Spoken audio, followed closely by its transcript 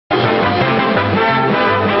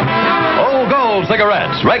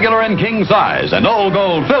cigarettes, regular and king size, and Old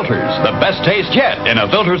Gold filters, the best taste yet in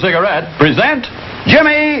a filter cigarette, present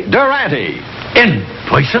Jimmy Durante. In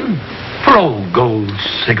person for Old Gold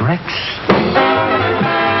cigarettes.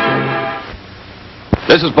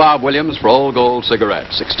 This is Bob Williams for Old Gold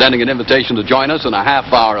Cigarettes, extending an invitation to join us in a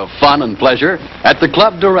half hour of fun and pleasure at the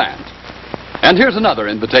Club Durante. And here's another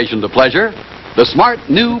invitation to pleasure, the smart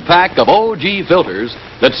new pack of OG filters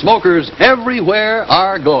that smokers everywhere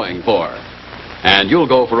are going for. And you'll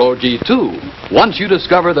go for OG too, once you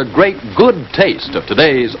discover the great good taste of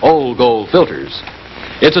today's Old Gold filters.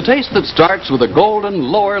 It's a taste that starts with the golden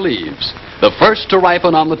lower leaves, the first to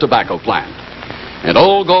ripen on the tobacco plant. And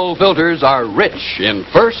Old Gold filters are rich in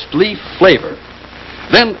first leaf flavor.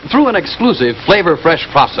 Then, through an exclusive Flavor Fresh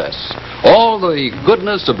process, all the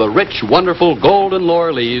goodness of the rich, wonderful golden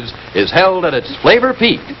lower leaves is held at its flavor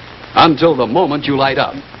peak until the moment you light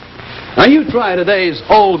up. Now, you try today's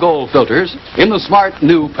Old Gold filters in the smart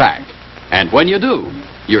new pack. And when you do,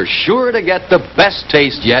 you're sure to get the best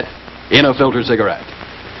taste yet in a filter cigarette.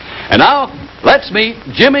 And now, let's meet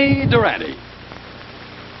Jimmy Durante.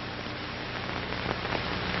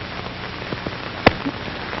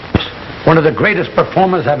 One of the greatest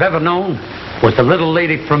performers I've ever known was the little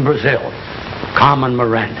lady from Brazil, Carmen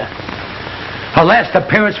Miranda. Her last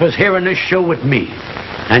appearance was here in this show with me,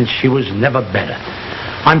 and she was never better.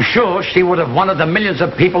 I'm sure she would have wanted the millions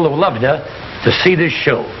of people who loved her to see this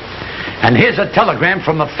show. And here's a telegram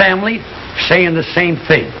from a family saying the same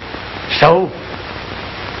thing. So,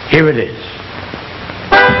 here it is.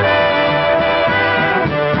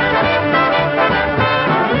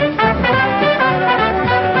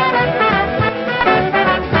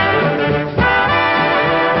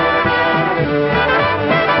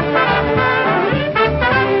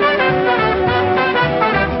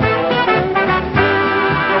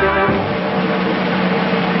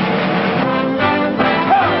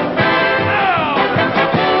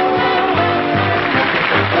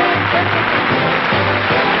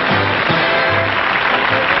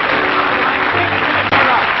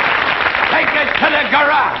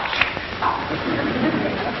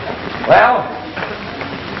 Well,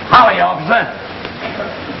 howdy, officer.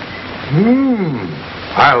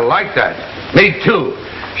 I like that. Me too.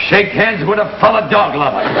 Shake hands with a fellow dog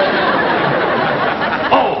lover.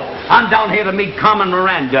 Oh, I'm down here to meet Carmen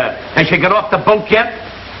Miranda. Has she got off the boat yet?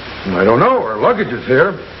 I don't know. Her luggage is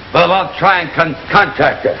here. Well, I'll try and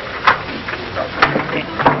contact her.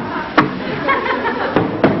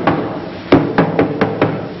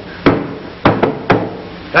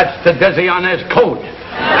 That's the Desianes code.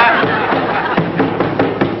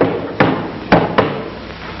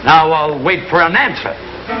 Now I'll wait for an answer.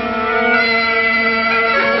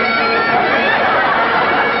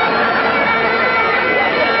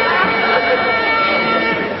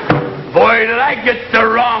 Boy, did I get the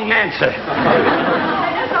wrong answer.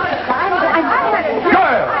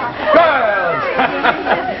 Girls!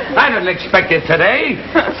 I didn't expect it today.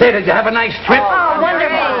 Say, did you have a nice trip? Oh,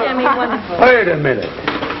 wonderful, Jimmy, wonderful. Wait a minute.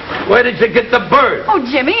 Where did you get the bird? Oh,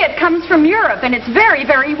 Jimmy, it comes from Europe, and it's very,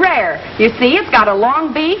 very rare. You see, it's got a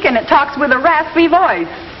long beak, and it talks with a raspy voice.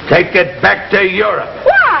 Take it back to Europe.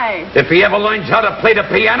 Why? If he ever learns how to play the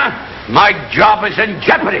piano, my job is in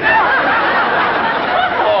jeopardy.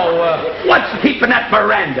 What's keeping that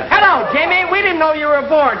Miranda? Hello, Jimmy. We didn't know you were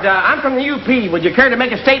aboard. I'm from the UP. Would you care to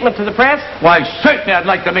make a statement to the press? Why, certainly I'd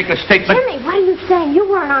like to make a statement. Jimmy, what are you saying? You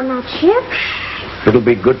weren't on that ship. It'll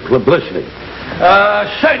be good publicity.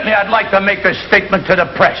 Certainly I'd like to make a statement to the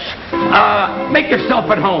press. Make yourself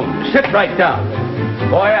at home. Sit right down.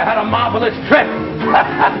 Boy, I had a marvelous trip.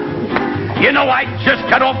 You know, I just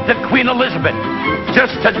got off the Queen Elizabeth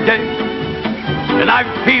just today. And I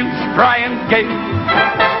feel spry and gay.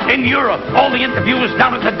 In Europe, all the interviewers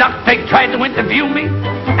down at the dock, they tried to interview me.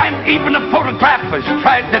 And even the photographers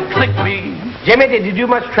tried to click me. Jimmy, did you do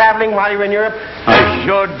much traveling while you were in Europe? I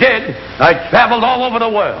sure did. I traveled all over the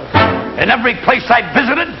world. In every place I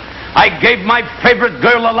visited, I gave my favorite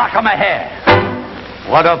girl a lock of my hair.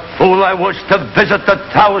 What a fool I was to visit the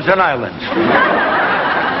Thousand Islands.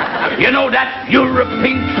 You know, that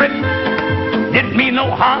European trip did me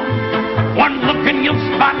no harm. One look and you'll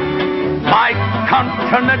spot my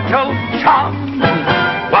continental charm.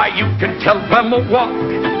 Why, you can tell by my walk,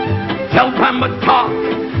 tell by my talk,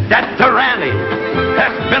 that Durante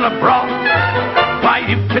has been abroad. Why,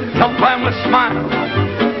 you can tell by my smile,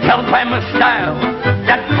 tell by my style,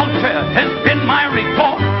 that culture has been my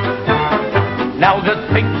reward. Now the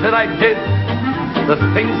things that I did, the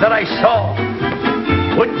things that I saw,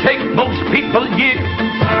 would take most people years.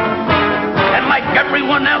 And like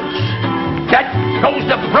everyone else that goes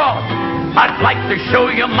abroad, I'd like to show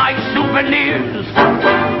you my souvenirs.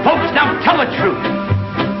 Folks, now tell the truth.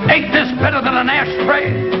 Ain't this better than an ashtray?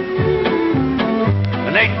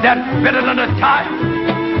 And ain't that better than a tie?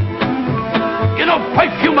 You know,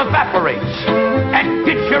 perfume evaporates and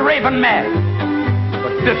gets you raving mad.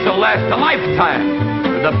 But this'll last a lifetime,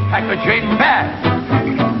 and the package ain't bad.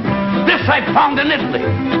 This I found in Italy,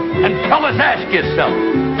 and fellas, ask yourself,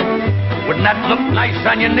 wouldn't that look nice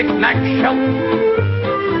on your knick-knack shelf?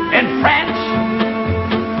 In France,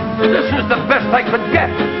 this is the best I could get.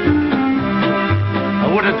 I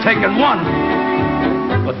would have taken one,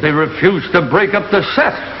 but they refused to break up the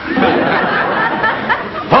set.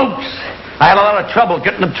 Folks, I had a lot of trouble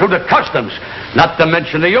getting them through the customs, not to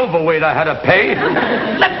mention the overweight I had to pay.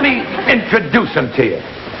 Let me introduce them to you.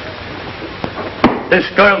 This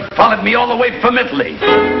girl followed me all the way from Italy.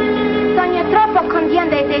 Sogno troppo con di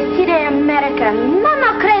investire in America. Non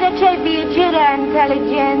ho crede c'è vigile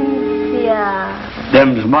intelligenzia.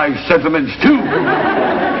 Them's my sentiments, too.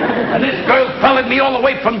 And this girl followed me all the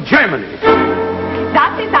way from Germany.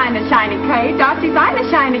 Das ist eine Scheinigkeit, das ist eine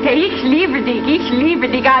Scheinigkeit. Ich liebe dich,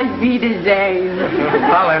 auf Wiedersehen.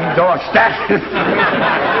 I'll endorse that.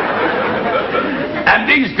 And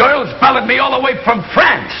these girls followed me all the way from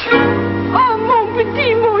France. Oh, mon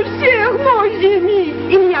petit, mon cher, mon génie,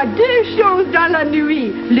 il y a deux choses dans la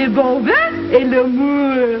nuit, le bon vin et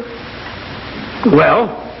l'amour. Well?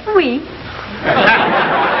 Oui.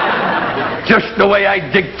 Just the way I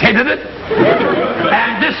dictated it.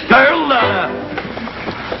 And this girl, I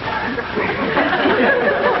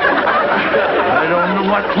don't know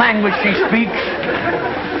what language she speaks,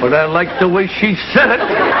 but I like the way she said it.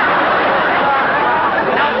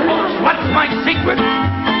 Now, folks, what's my secret?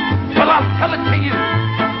 Well, I'll tell it to you.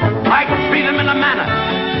 I treat them in a manner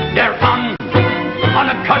they're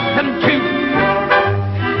unaccustomed to.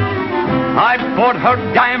 I bought her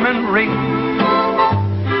diamond ring.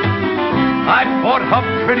 I bought her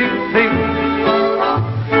pretty things.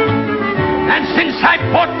 And since I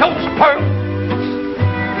bought those pearls,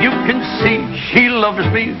 you can see she loves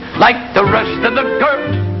me like the rest of the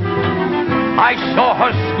girls. I saw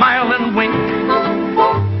her smile and wink.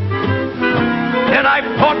 Then I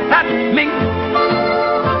bought that mink.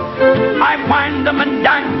 I wined them and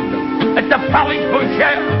dined them at the Palais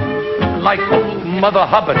Boucher. Like old Mother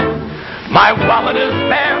Hubbard, my wallet is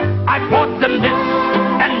bare. I bought them this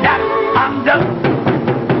and that and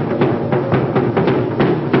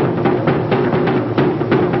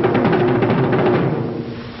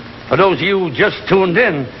For those of you who just tuned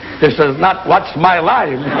in, this is not What's My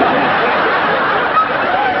Life.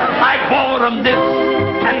 I bought them this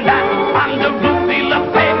and that on the Ruby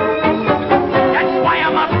Lafayette. That's why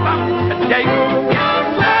I'm up today.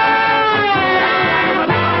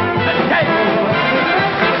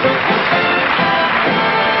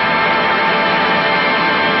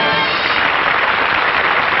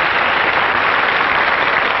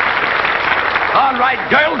 All right,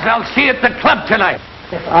 girls, I'll see you at the club tonight.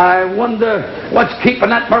 I wonder what's keeping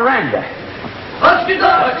that Miranda.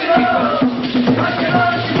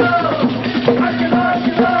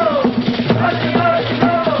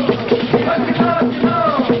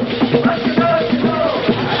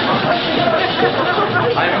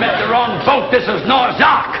 I met the wrong boat. This is Noah's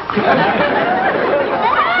Ark.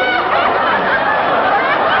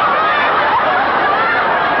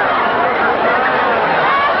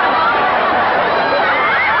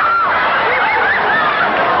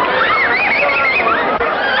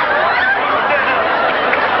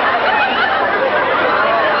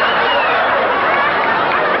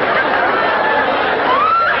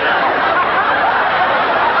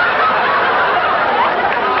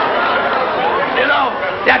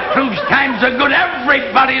 That proves times are good.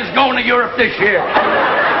 Everybody is going to Europe this year.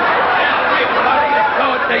 Everybody is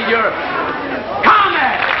going to Europe.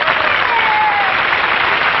 Carmen!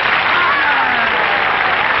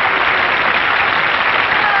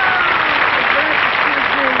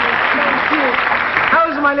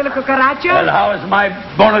 How's my little cucaracha? Well, how is my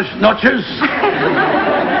bonus noches?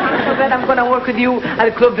 So glad I'm going to work with you at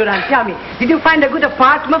the Club Durante. Tell me, did you find a good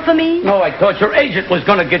apartment for me? No, I thought your agent was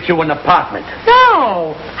going to get you an apartment.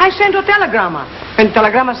 No, I sent a telegrama. And the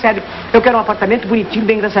telegrama said, eu quero apartamento bonitinho,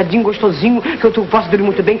 bem engraçadinho, gostosinho, que eu posso dormir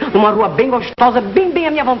muito bem, numa rua bem gostosa, bem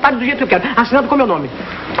à minha vontade, do jeito que eu quero. Assinado com meu nome.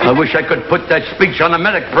 I wish I could put that speech on the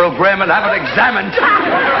medic program and have it examined.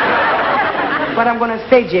 But I'm going to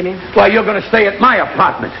stay, Jimmy. Why, you're going to stay at my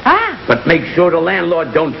apartment. Ah? But make sure the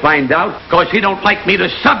landlord don't find out, because he don't like me to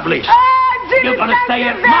sublease. Ah, Jimmy, You're going to stay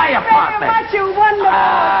in my apartment. Thank you very much. You're wonderful.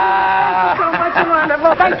 So much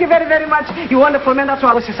wonderful. Thank you very, very much. You wonderful man. That's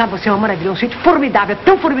why você sabe, você é uma maravilha. Um sítio formidável.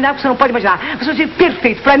 Tão formidável que você não pode imaginar. Você é um sítio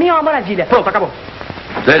perfeito. Pra mim é uma maravilha. Pronto, acabou.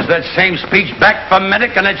 There's that same speech back from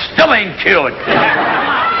Medic, and it still ain't cured.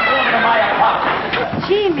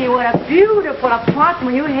 Jimmy, what a beautiful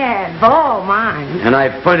apartment you have. Oh, mine. And I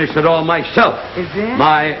furnished it all myself. Is it?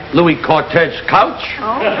 My Louis Cortez couch.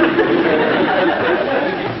 Oh.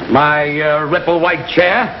 My Ripple white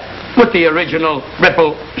chair with the original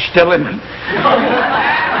Ripple still in it.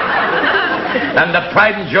 And the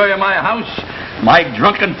pride and joy of my house, my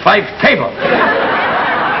drunken fife table.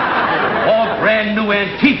 All brand new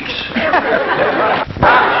antiques.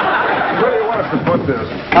 Where do you want us to put this?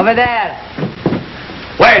 Over there.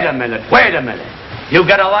 Wait a minute. You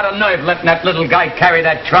got a lot of nerve letting that little guy carry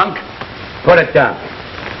that trunk. Put it down.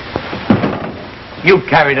 You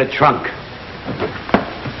carry the trunk.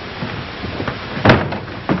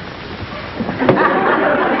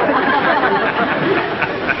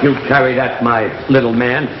 You carry that, my little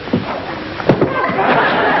man.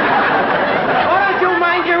 Why don't you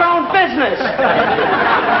mind your own business?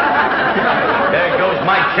 There goes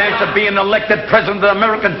my chance of being elected president of the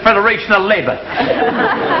American Federation of Labor.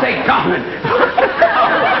 Say, Carmen,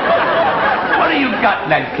 what do you got in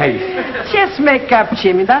that case? Just make up,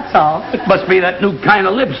 Jimmy, that's all. It must be that new kind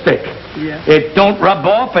of lipstick. Yeah. It don't rub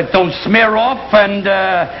off, it don't smear off, and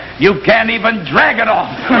you can't even drag it off.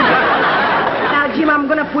 Now, Jim, I'm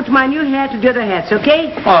going to put my new hair to the other hats,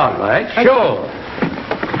 okay? All right, sure.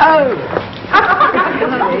 Oh.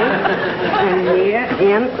 And here,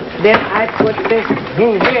 and then I put this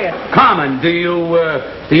in here. Carmen, do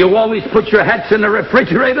you always put your hats in the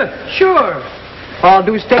refrigerator? Sure. All I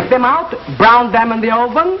do is take them out, brown them in the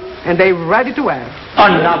oven, and they're ready to wear. A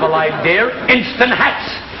novel idea. Instant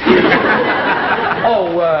hats.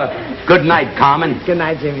 Good night, Carmen. Good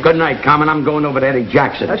night, Jimmy. Good night, Carmen. I'm going over to Eddie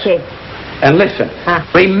Jackson's. Okay. And listen,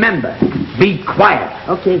 remember, be quiet.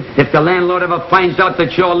 Okay. If the landlord ever finds out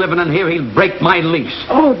that you're living in here, he'll break my lease.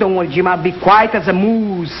 Oh, don't worry, Jim. I'll be quiet as a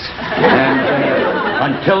moose.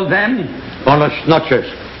 And until then, buenas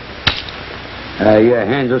noches. Your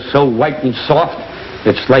hands are so white and soft,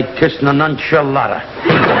 it's like kissing an enchilada.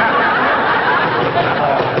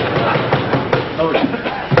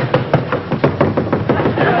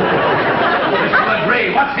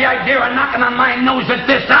 What's the idea of knocking on my nose at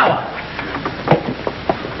this hour?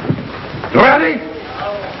 Durante,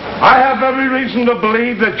 I have every reason to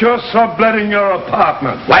believe that you're subletting your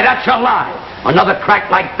apartment. Why, that's a lie. Another crack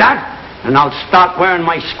like that, and I'll start wearing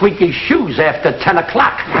my squeaky shoes after 10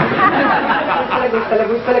 o'clock.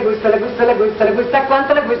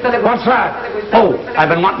 What's that? Oh, I've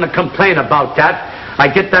been wanting to complain about that. I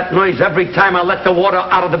get that noise every time I let the water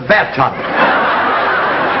out of the bathtub.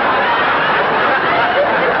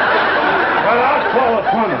 Well, I'll call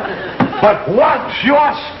upon it. But watch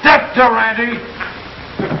your step, Durante.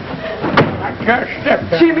 I can't step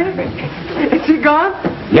there. Jimmy, is he gone?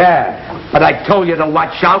 Yeah, but I told you to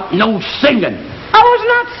watch out. No singing. I was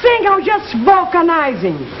not singing, I was just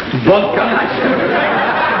vulcanizing.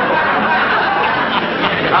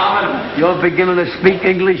 Carmen, you're beginning to speak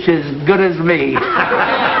English as good as me. I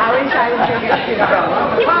wish I could get you.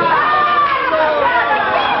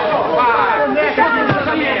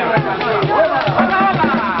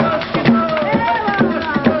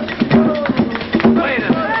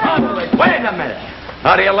 Wait a minute.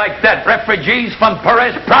 How do you like that? Refugees from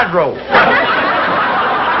Perez Pradro.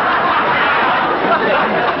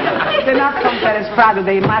 They're not from Perez Prado,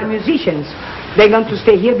 they're my musicians. They're going to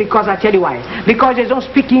stay here because I tell you why. Because they don't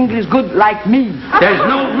speak English good like me. There's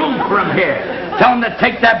no room for them here. Tell them to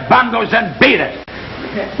take their bongos and beat it.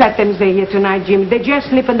 Let them stay here tonight, Jimmy. They just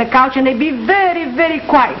sleep on the couch and they be very, very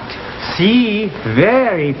quiet. See,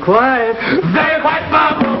 very quiet. Very quiet,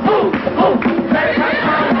 Bob. Very quiet,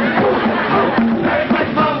 Bob. Very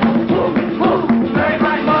quiet, Bob. Very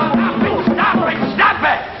quiet, Bob. Stop it! Stop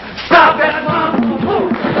it! Stop it, Bob.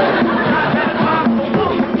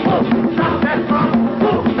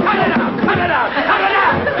 Cut it out! Cut it out! Cut it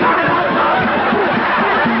out!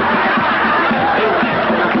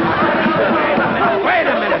 Wait a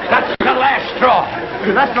minute. That's the last straw.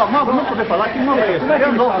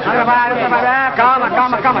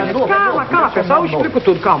 Calma, pessoal, eu explico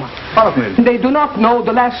tudo, calma. Fala com ele. They do not know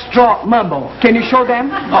the last straw mumble. Can you show them?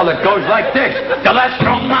 Oh, it goes like this. The last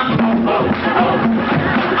straw mambo.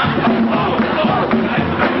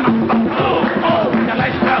 The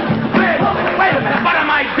last straw. Wait a minute. What am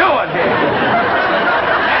I doing here?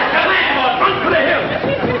 That's the landlord. Run for the hills.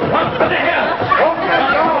 Run for the hills.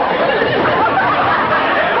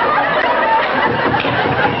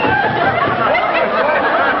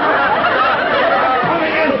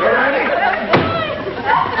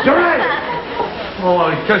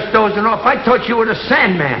 just dozing off. I thought you were the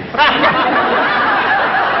Sandman.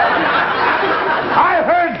 I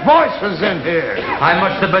heard voices in here. I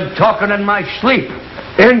must have been talking in my sleep.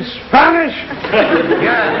 In Spanish?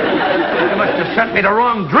 Yeah. You must have sent me the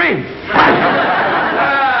wrong dream.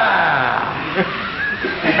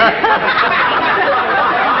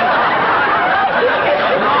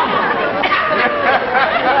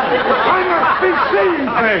 I must be seeing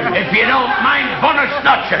things. If you don't mind, bonus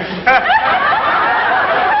notches.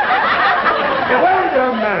 Wait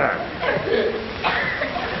a minute.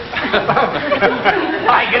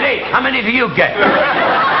 I get 8. How many do you get?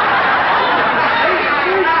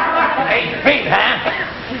 8 feet,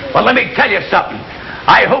 huh? Well, let me tell you something.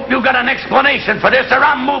 I hope you got an explanation for this, or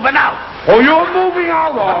I'm moving out. Oh, you're moving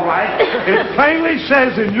out, all right. It plainly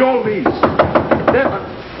says in your lease.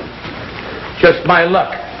 Just my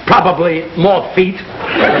luck. Probably more feet.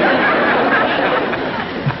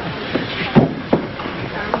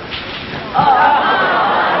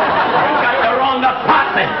 Got the wrong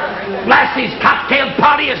apartment. Lassie's cocktail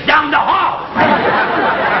party is down the hall.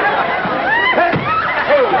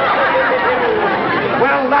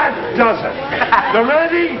 Well, that does it.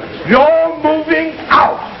 Durante, you're moving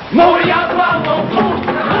out. Moving out, move.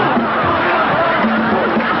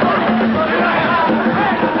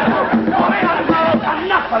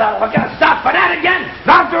 Enough of that. We're going to stop for that again.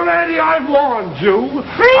 Now, Durante, I've warned you.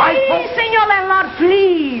 Please, Senor Landlord,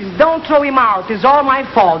 please. Don't throw him out. It's all my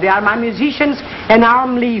fault. They are my musicians, and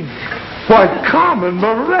arm leave. Why, Carmen,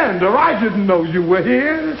 Miranda, I didn't know you were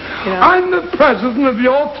here. Yeah. I'm the president of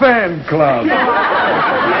your fan club.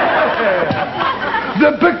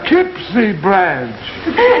 The Poughkeepsie branch.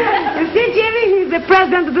 You see, Jimmy, he's the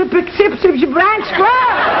president of the Poughkeepsie Branch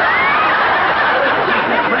Club.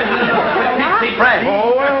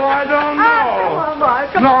 Oh, well, I don't know. Come on,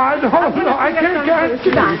 come No, on. I don't know. I can't guarantee.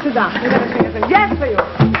 Sit down, sit down. We're going to sing a song. Yes, for you.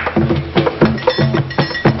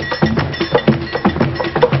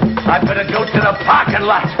 I better go to the parking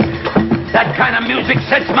lot. That kind of music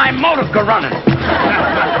sets my motor running.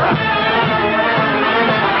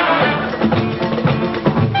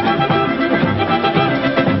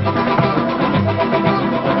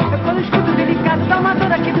 Quando eu escuto o delicado, dá uma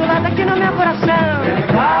dor aqui do lado, aqui no meu coração.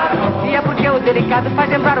 E é porque o delicado faz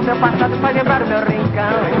lembrar o meu passado, faz lembrar o meu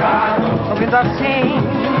rincão. Ouvindo assim,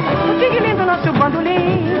 o tigre do nosso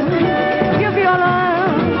bandolim e o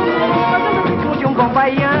violão, fazendo o ritmo de um bom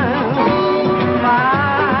baião.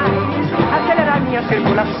 Faz acelerar minha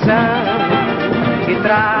circulação e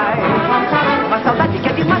traz uma saudade que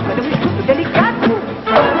é demais quando eu escuto o delicado.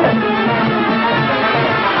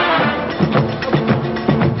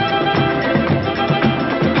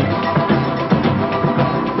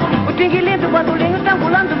 O tinguilim do bandolim, o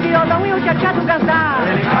tambulando, o violão e o chateado cantar.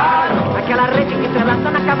 Aquela rede que entrelaça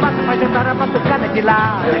na cabaça faz lembrar a batucada de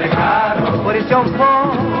lá. Por isso eu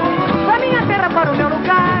vou pra minha terra, para o meu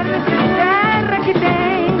lugar. Terra que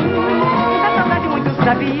tem a saudade muito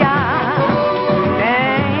sabia.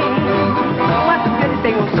 Tem quanto que ele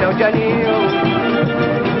tem o céu de anil.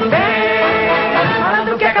 Tem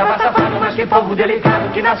falando que é cabaça fado, mas que povo delicado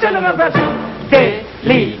que nasceu no meu Brasil.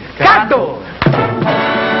 Delicado.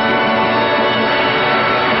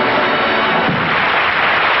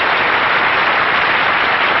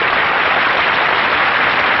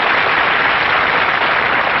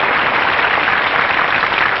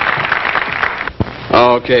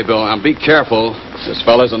 Okay, Bill, now be careful. This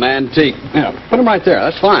fella's an antique. Yeah, put him right there.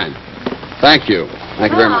 That's fine. Thank you.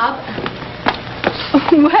 Thank you very much.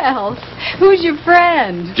 Well, who's your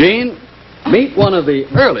friend? Gene, meet one of the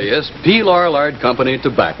earliest P. Lorillard Company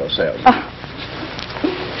tobacco salesmen.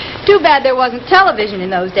 Too bad there wasn't television in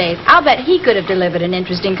those days. I'll bet he could have delivered an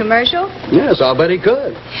interesting commercial. Yes, I'll bet he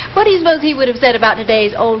could. What do you suppose he would have said about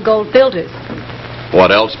today's old gold filters?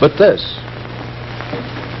 What else but this?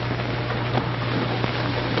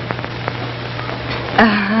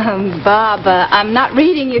 Bob, I'm not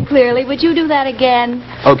reading you clearly. Would you do that again?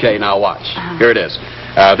 Okay, now watch. Here it is.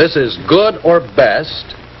 This is good or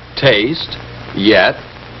best taste yet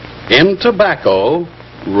in tobacco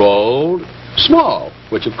rolled small,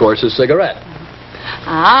 which of course is cigarette.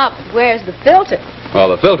 Ah, but where's the filter? Well,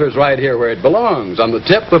 the filter's right here where it belongs, on the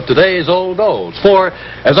tip of today's old olds. For,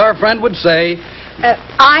 as our friend would say,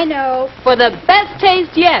 I know, for the best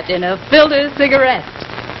taste yet in a filter cigarette.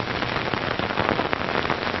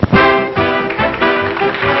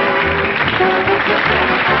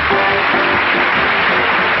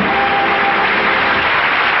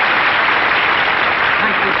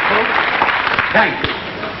 Thank you.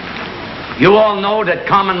 You all know that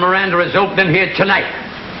Carmen Miranda is opening here tonight.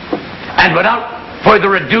 And without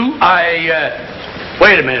further ado,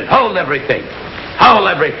 wait a minute, hold everything. Howl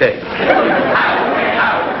everything.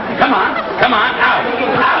 Out. Come on. Out.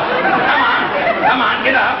 Come on,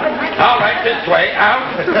 get up. All right, this way. Out.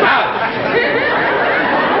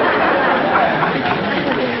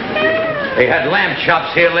 They had lamb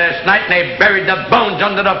chops here last night, and they buried the bones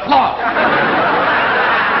under the floor.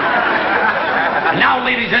 Now,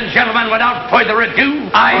 ladies and gentlemen, without further ado,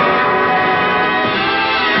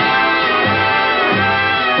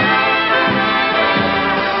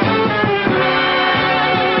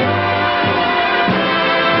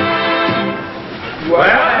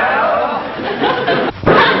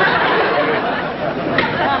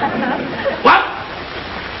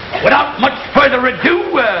 without much further ado,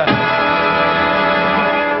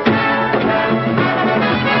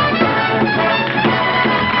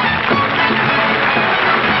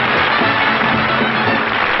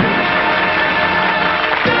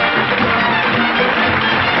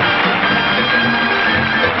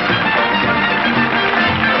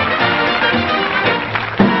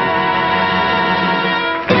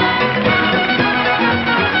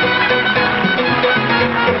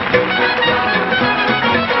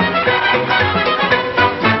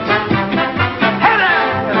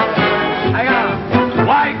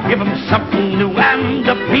 give them something new and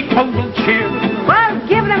the people will cheer. Well,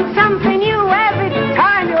 give them something new every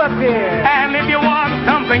time you appear. And if you want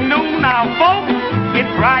something new now, folks,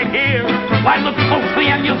 it's right here. Why, look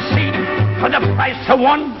closely and you'll see. For the price of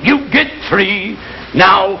one, you get three.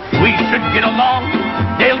 Now, we should get along.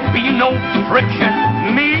 There'll be no friction.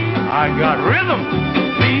 Me, I got rhythm.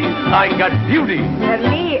 Me, I got beauty. And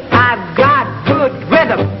me, I've got good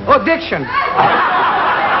rhythm or diction.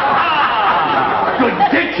 Good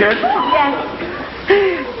diction. Yes.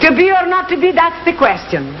 To be or not to be, that's the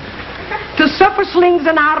question. To suffer slings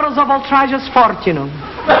and arrows of outrageous fortune.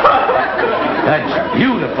 That's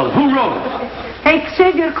beautiful. Who wrote it?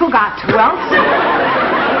 Xavier Cugat. Who else?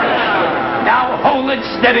 Now hold it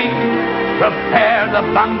steady. Prepare the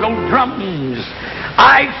bongo drums.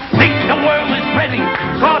 I think the world is ready.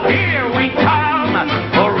 So here we come.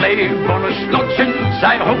 For late bonus notions.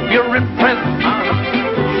 I hope you're impressed.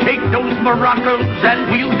 Shake those maracas and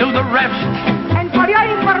we'll do the rest. And for your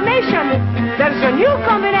information, there's a new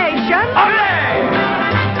combination. Olé!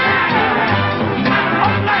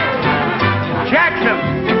 Olé! Jackson.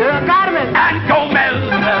 Carmen. And Gomez.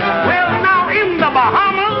 Well, now in the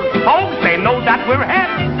Bahamas, folks, they know that we're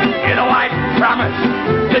headed. You know, I promise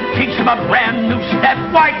to teach them a brand new step.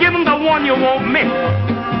 Why, give them the one you won't miss.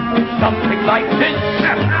 Something like this.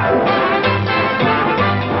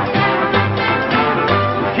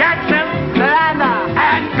 Jackson. Miranda.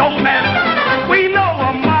 And Gomez. We know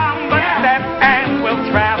a mamba step and we'll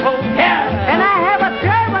travel. Yeah. And I have a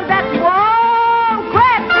third one that's whoa,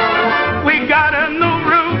 quick. We got a new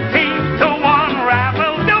routine to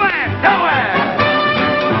unravel. Do it. Do it.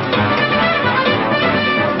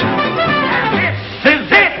 And this is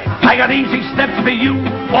it. I got easy steps for you.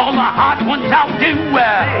 All the hard ones I'll do.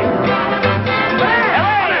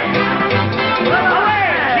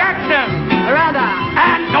 Jackson. Miranda.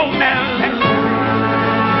 And Gomez.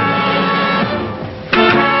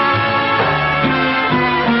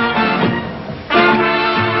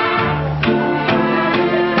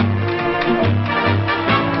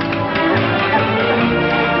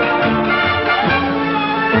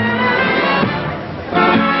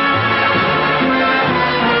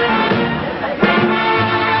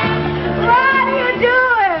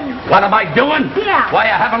 What am I doing? Yeah. Why,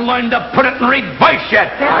 I haven't learned to put it in reverse yet.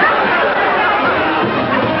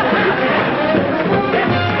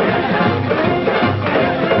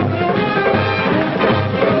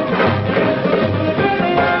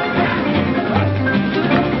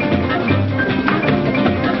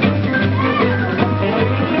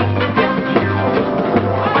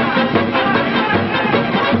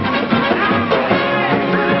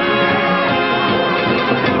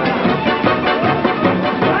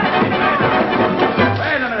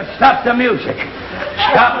 Stop the music.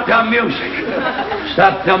 Stop the music.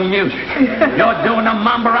 Stop the music. You're doing a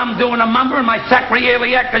mumber, I'm doing a mumber, and my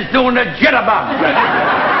sacroiliac is doing a jitterbug.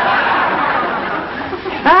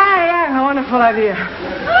 Yeah, a wonderful idea.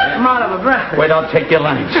 I'm out of a breath. Wait, I'll take your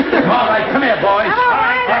lines. All right, come here, boys.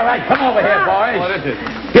 All right, come over here, boys. What is it?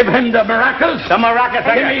 Give him the maracas. The maracas.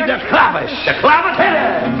 Give me the clavis. The clavis?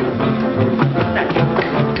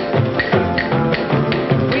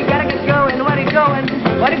 We gotta get going. Where are you going?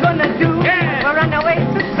 What are you gonna do? Yeah. We'll run away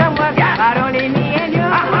to somewhere. Yeah. But only me and you.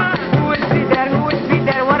 Who will be there? Who will be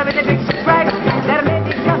there? What will be the big surprise? There may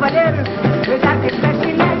be cavaliers without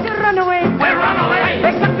expecting us to run away. We'll run away.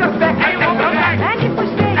 Except your back. We won't come back. And if we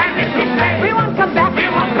stay, And if we stay, we won't come back. we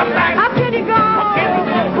won't come back. How can you go? How can we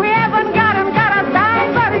go? We haven't got a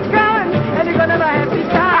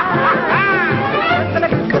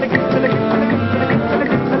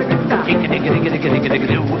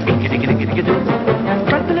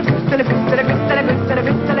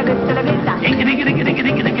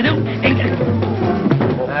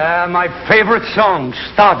my favorite song,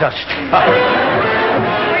 Stardust.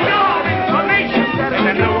 There's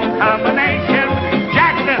a new combination.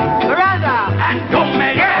 Jackson, Miranda! and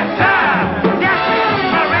Gomez. Yes, sir. Jackson,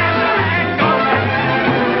 Miranda, and Gomez.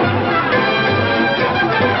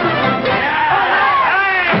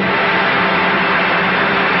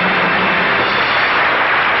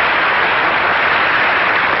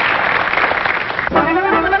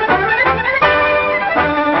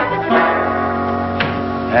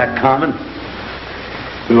 Carmen,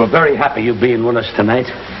 we were very happy you being with us tonight.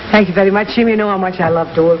 Thank you very much, Jim. You know how much I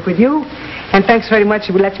love to work with you. And thanks very much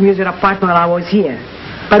you let me use your apartment while I was here.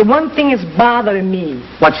 But one thing is bothering me.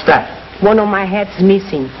 What's that? One of my hats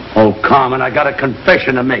missing. Oh, Carmen, I got a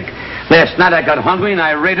confession to make. Last night I got hungry and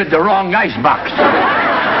I raided the wrong icebox. This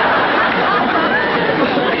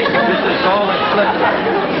is all that slipped.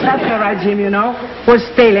 That's all right, Jim, you know. Was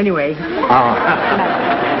stale anyway. Oh.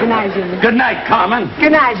 Good night, Jim. Good night, Carmen.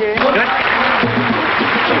 Good night, Jim.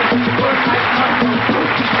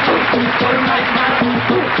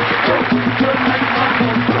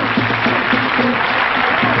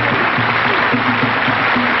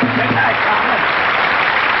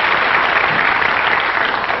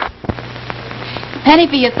 Penny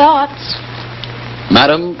for your thoughts.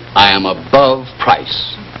 Madam, I am above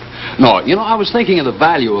price. No, you know, I was thinking of the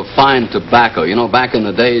value of fine tobacco. You know, back in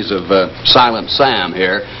the days of Silent Sam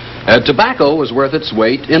here, tobacco was worth its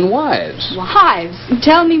weight in wives. Wives?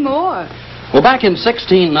 Tell me more. Well, back in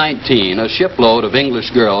 1619, a shipload of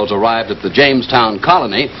English girls arrived at the Jamestown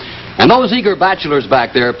colony, and those eager bachelors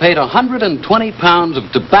back there paid 120 pounds of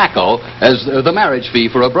tobacco as the marriage fee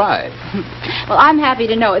for a bride. Well, I'm happy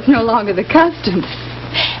to know it's no longer the custom.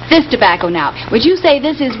 This tobacco now, would you say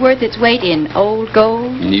this is worth its weight in old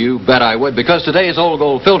gold? You bet I would, because today's old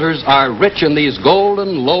gold filters are rich in these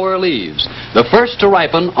golden lower leaves, the first to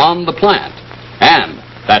ripen on the plant. And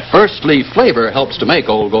that first leaf flavor helps to make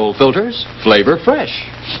old gold filters flavor fresh.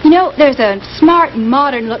 You know, there's a smart,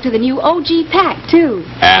 modern look to the new OG pack, too.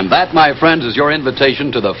 And that, my friends, is your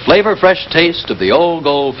invitation to the flavor fresh taste of the old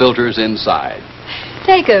gold filters inside.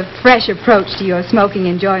 Take a fresh approach to your smoking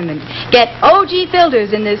enjoyment. Get OG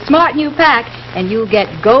filters in this smart new pack, and you'll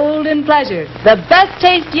get golden pleasure, the best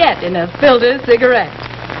taste yet in a filter cigarette.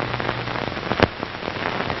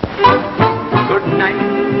 Good night,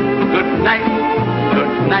 good night,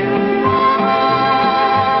 good night.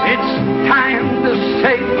 It's time to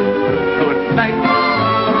say good night,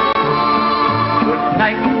 good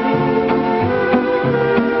night.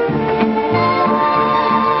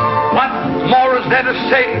 What more is there to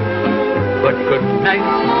say but good night?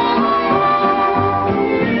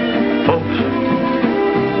 Folks,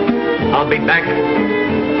 I'll be back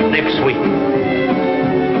next week.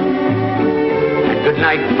 And good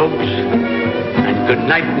night, folks. And good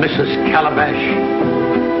night, Mrs. Calabash,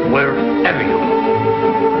 wherever you are.